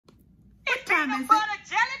time is it?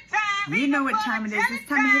 You know what time it is. It's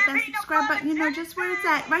time to hit that subscribe button. You know just where it's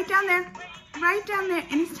at. Right down there. Right down there.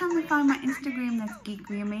 And it's time to find my Instagram. That's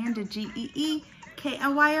Geeky Amanda. Geeky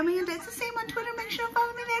Amanda. It's the same on Twitter. Make sure to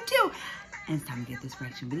follow me there too. And it's time to get this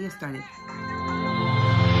reaction video started.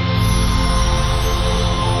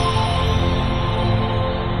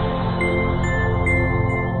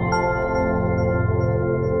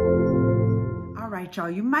 Y'all,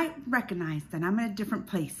 you might recognize that I'm in a different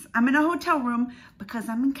place. I'm in a hotel room because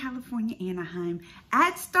I'm in California, Anaheim,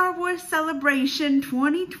 at Star Wars Celebration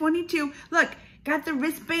 2022. Look, got the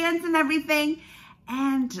wristbands and everything.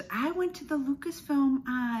 And I went to the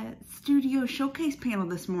Lucasfilm Studio Showcase panel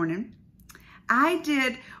this morning. I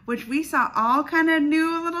did, which we saw all kind of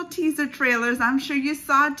new little teaser trailers. I'm sure you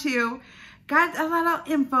saw too. Got a lot of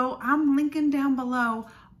info. I'm linking down below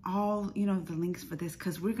all, you know, the links for this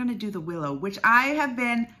because we're going to do the Willow, which I have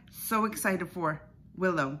been so excited for.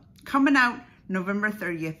 Willow coming out November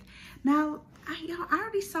 30th. Now, I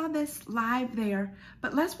already saw this live there,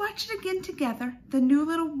 but let's watch it again together. The new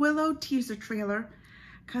little Willow teaser trailer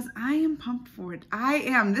because I am pumped for it. I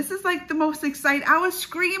am. This is like the most exciting. I was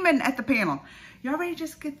screaming at the panel. Y'all ready to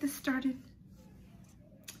just get this started?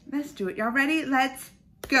 Let's do it. Y'all ready? Let's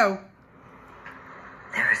go.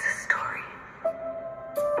 There is a story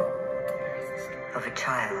of a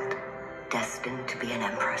child destined to be an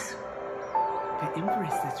empress. The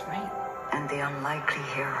empress, that's right. And the unlikely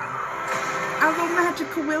hero. Our little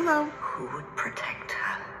magical Willow. Who would protect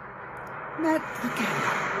her. Look at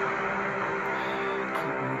her.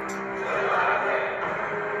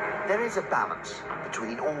 There is a balance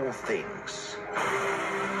between all things.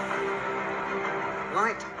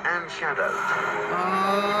 Light and shadow.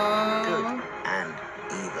 Good and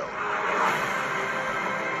evil.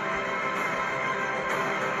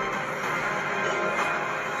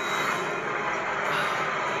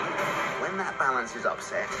 When that balance is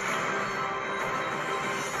upset,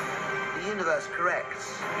 the universe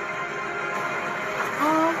corrects.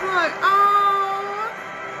 Oh, look. Oh.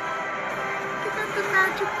 Look at the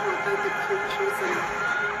magical, the creatures.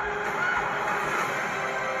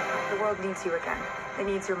 The world needs you again. It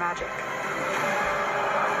needs your magic.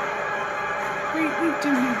 We do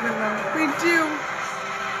need Willow. We do.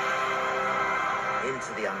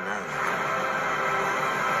 Into the unknown.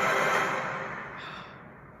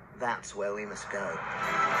 That's where we must go. Oh,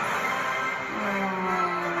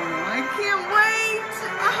 I can't wait.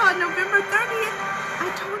 Oh, November 30th. I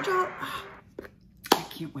told y'all. Oh, I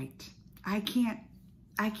can't wait.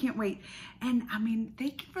 I can't wait. And I mean,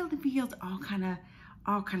 they revealed all kind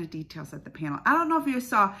of details at the panel. I don't know if you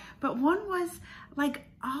saw, but one was like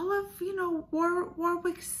all of, you know,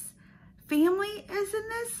 Warwick's family is in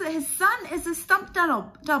this. His son is a stunt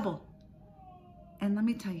double. And let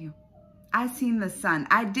me tell you, I seen the son.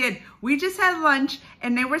 I did. We just had lunch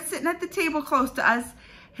and they were sitting at the table close to us.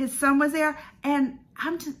 His son was there and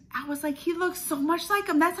I was like, he looks so much like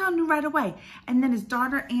him. That's how I knew right away. And then his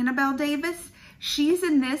daughter, Annabelle Davis, she's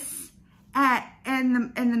in this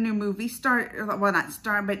in the new movie. Well, not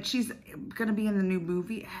star, but she's going to be in the new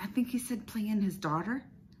movie. I think he said playing his daughter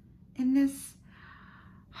in this.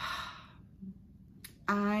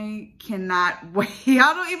 I cannot wait.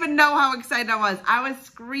 I don't even know how excited I was. I was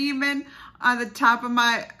screaming on the top of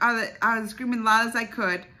I was screaming loud as I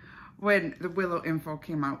could when the Willow info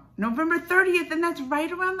came out. November 30th, and that's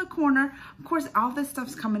right around the corner. Of course, all this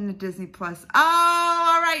stuff's coming to Disney Plus.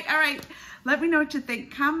 Oh, all right. Let me know what you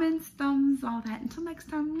think. Comments, thumbs, all that. Until next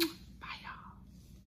time.